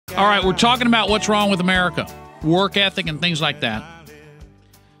All right, we're talking about what's wrong with America, work ethic and things like that.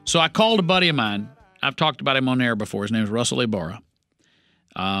 So I called a buddy of mine. I've talked about him on air before. His name is Russell Ybarra.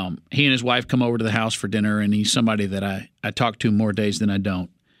 He and his wife come over to the house for dinner, and he's somebody that I talk to more days than I don't.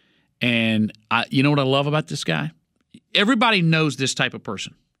 And you know what I love about this guy? Everybody knows this type of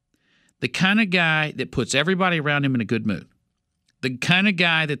person. The kind of guy that puts everybody around him in a good mood. The kind of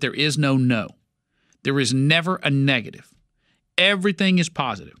guy that there is no. There is never a negative. Everything is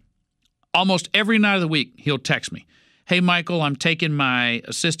positive. Almost every night of the week, he'll text me, "Hey, Michael, I'm taking my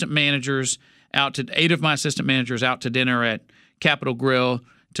assistant managers out to 8 of my assistant managers out to dinner at Capitol Grill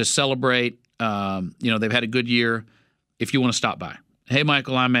to celebrate. They've had a good year. If you want to stop by. Hey,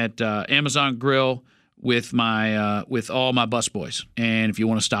 Michael, I'm at Amazon Grill with all my busboys, and if you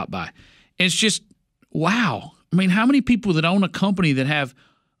want to stop by." And it's just, wow. I mean, how many people that own a company that have,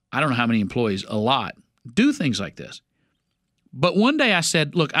 I don't know how many employees, a lot, do things like this? But one day I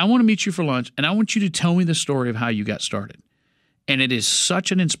said, look, I want to meet you for lunch, and I want you to tell me the story of how you got started. And it is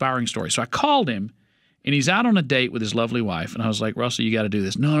such an inspiring story. So I called him, and he's out on a date with his lovely wife. And I was like, Russell, you got to do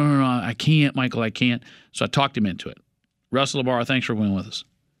this. No, I can't, Michael, I can't. So I talked him into it. Russell Ybarra, thanks for being with us.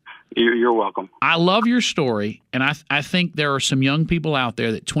 You're welcome. I love your story, and I think there are some young people out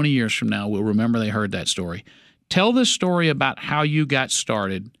there that 20 years from now will remember they heard that story. Tell the story about how you got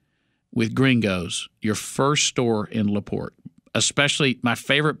started with Gringo's, your first store in LaPorte. Especially, my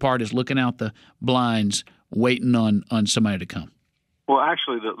favorite part is looking out the blinds, waiting on somebody to come. Well,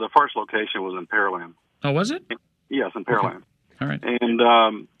 actually, the first location was in Pearland. Oh, was it? Yes, in Pearland. Okay. All right.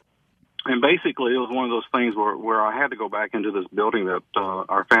 And basically, it was one of those things where I had to go back into this building that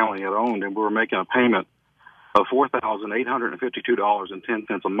our family had owned, and we were making a payment of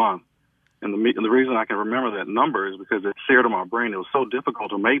 $4,852.10 a month. And the reason I can remember that number is because it's seared in my brain. It was so difficult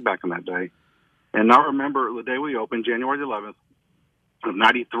to make back in that day. And I remember the day we opened, January 11th of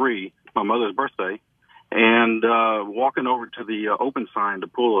 93, my mother's birthday, and walking over to the open sign to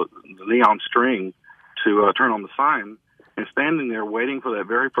pull the neon string to turn on the sign, and standing there waiting for that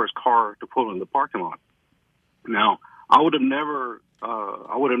very first car to pull in the parking lot. Now, I would have never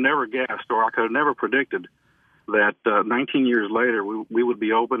guessed, or I could have never predicted that 19 years later we would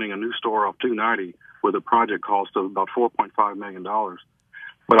be opening a new store off 290 with a project cost of about $4.5 million.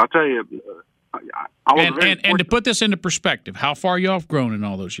 But I'll tell you, and to put this into perspective, how far you have grown in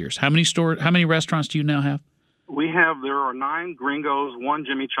all those years? How many restaurants do you now have? There are 9 Gringos, 1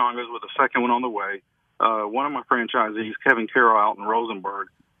 Jimmy Chonga's with a second one on the way. One of my franchisees, Kevin Carroll out in Rosenberg,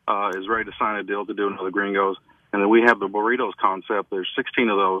 is ready to sign a deal to do another Gringos. And then we have the burritos concept. There's 16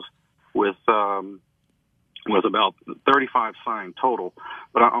 of those with about 35 signed total.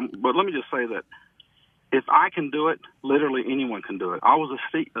 But let me just say that if I can do it, literally anyone can do it. I was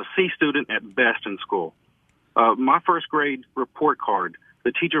a C student at best in school. My first grade report card,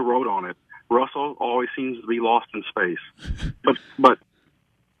 the teacher wrote on it, "Russell always seems to be lost in space." But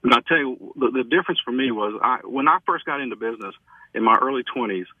I tell you, the difference for me was when I first got into business in my early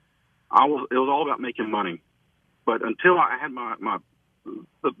 20s, it was all about making money. But until I had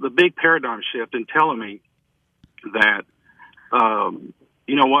the big paradigm shift in telling me that,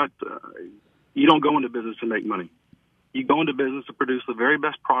 you know what, you don't go into business to make money. You go into business to produce the very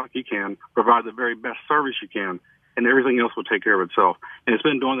best product you can, provide the very best service you can, and everything else will take care of itself. And it's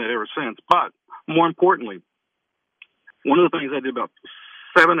been doing that ever since. But more importantly, one of the things I did about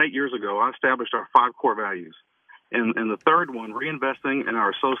 7-8 years ago, I established our 5 core values. And the third one, reinvesting in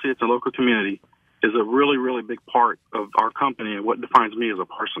our associates and local community, is a really, really big part of our company and what defines me as a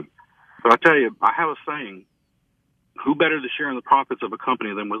person. But I tell you, I have a saying, who better to share in the profits of a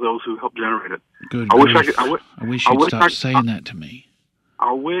company than with those who help generate it? Good. I wish you'd stop saying that to me.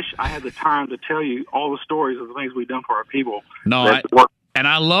 I wish I had the time to tell you all the stories of the things we've done for our people. No,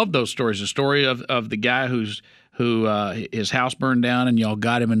 I love those stories. The story of the guy who his house burned down and y'all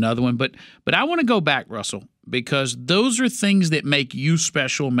got him another one. But I want to go back, Russell, because those are things that make you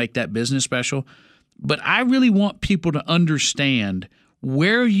special, make that business special. But I really want people to understand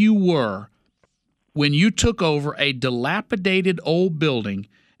where you were when you took over a dilapidated old building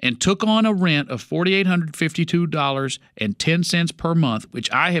and took on a rent of $4,852.10 per month, which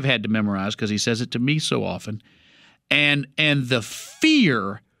I have had to memorize because he says it to me so often, and the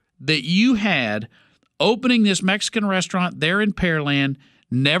fear that you had opening this Mexican restaurant there in Pearland,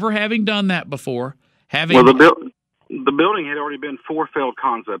 never having done that before. The building had already been 4 failed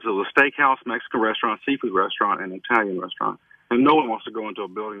concepts. It was a steakhouse, Mexican restaurant, seafood restaurant, and Italian restaurant. And no one wants to go into a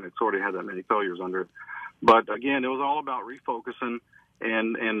building that's already had that many failures under it. But again, it was all about refocusing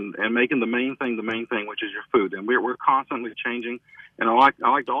and making the main thing, which is your food. And we're constantly changing. And I like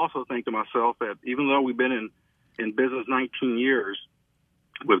to also think to myself that even though we've been in business 19 years,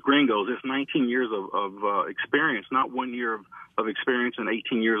 with Gringos, it's 19 years of experience, not 1 year of experience and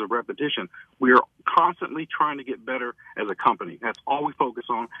 18 years of repetition. We are constantly trying to get better as a company. That's all we focus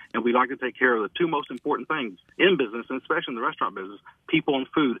on, and we like to take care of the two most important things in business, and especially in the restaurant business, people and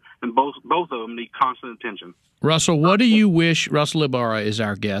food, and both of them need constant attention. Russell, what do you wish? Russell Ybarra is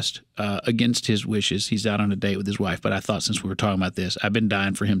our guest. Against his wishes, he's out on a date with his wife, but I thought since we were talking about this, I've been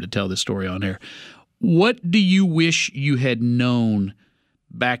dying for him to tell this story on air. What do you wish you had known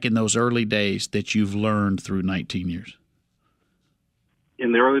back in those early days that you've learned through 19 years?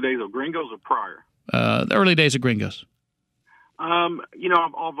 In the early days of Gringos or prior? The early days of Gringos. I've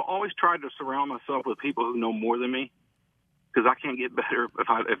always tried to surround myself with people who know more than me, because I can't get better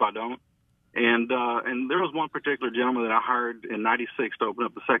if I don't. And there was one particular gentleman that I hired in '96 to open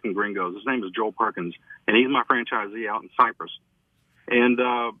up the second Gringos. His name is Joel Perkins, and he's my franchisee out in Cyprus. And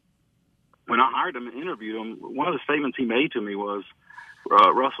when I hired him and interviewed him, one of the statements he made to me was,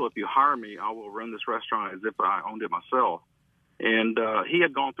 Russell, if you hire me, I will run this restaurant as if I owned it myself. And he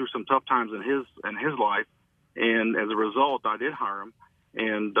had gone through some tough times in his life, and as a result, I did hire him.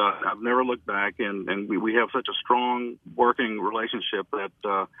 And I've never looked back. And we have such a strong working relationship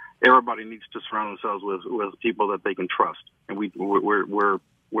that everybody needs to surround themselves with people that they can trust. And we're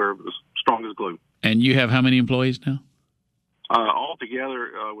strong as glue. And you have how many employees now? All together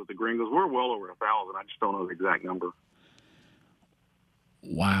with the Gringos, we're well over 1,000. I just don't know the exact number.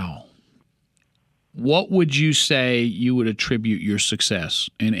 Wow. What would you say you would attribute your success?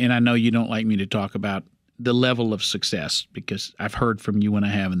 And I know you don't like me to talk about the level of success because I've heard from you when I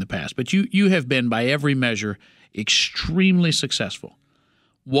have in the past. But you have been, by every measure, extremely successful.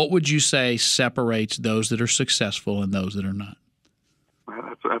 What would you say separates those that are successful and those that are not?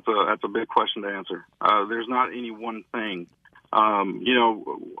 That's a big question to answer. There's not any one thing.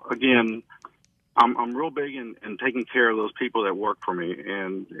 Again, I'm real big in taking care of those people that work for me,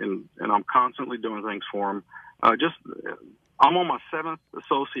 and I'm constantly doing things for them. I'm on my 7th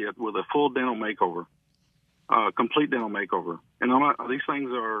associate with a full dental makeover, complete dental makeover, and these things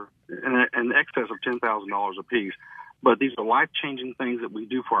are in excess of $10,000 a piece. But these are life-changing things that we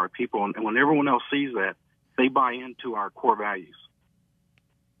do for our people, and when everyone else sees that, they buy into our core values.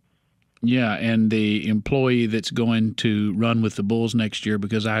 Yeah, and the employee that's going to run with the Bulls next year,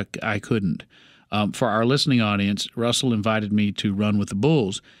 because I couldn't. For our listening audience, Russell invited me to run with the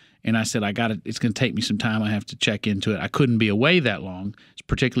Bulls, and I said, it's going to take me some time. I have to check into it. I couldn't be away that long,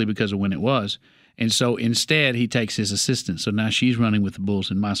 particularly because of when it was. And so instead, he takes his assistant. So now she's running with the Bulls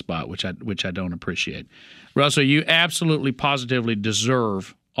in my spot, which I don't appreciate. Russell, you absolutely positively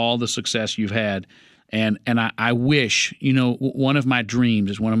deserve all the success you've had. And I wish, one of my dreams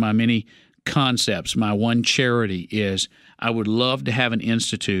is one of my many concepts, my one charity is I would love to have an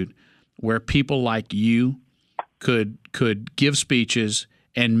institute where people like you could give speeches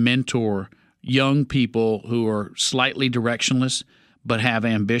and mentor young people who are slightly directionless but have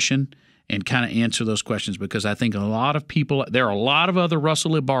ambition and kind of answer those questions, because I think there are a lot of other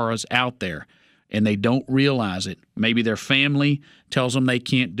Russell Ybarras out there, and they don't realize it. Maybe their family tells them they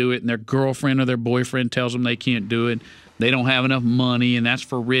can't do it, and their girlfriend or their boyfriend tells them they can't do it. They don't have enough money, and that's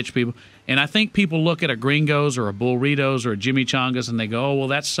for rich people. And I think people look at a Gringo's or a Burritos or a Jimmy Changa's, and they go, oh, well,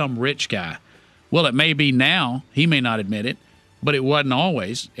 that's some rich guy. Well, it may be now. He may not admit it, but it wasn't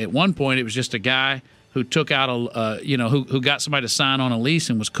always. At one point, it was just a guy who took out who got somebody to sign on a lease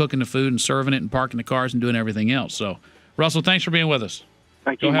and was cooking the food and serving it and parking the cars and doing everything else. So, Russell, thanks for being with us.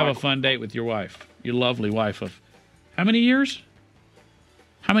 Thank you, Go have Michael. a fun date with your wife, your lovely wife of how many years?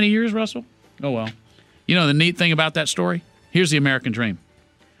 How many years, Russell? Oh, well. You know the neat thing about that story? Here's the American dream.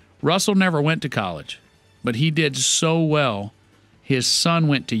 Russell never went to college, but he did so well. His son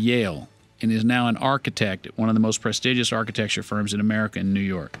went to Yale and is now an architect at one of the most prestigious architecture firms in America in New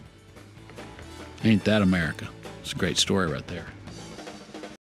York. Ain't that America? It's a great story right there.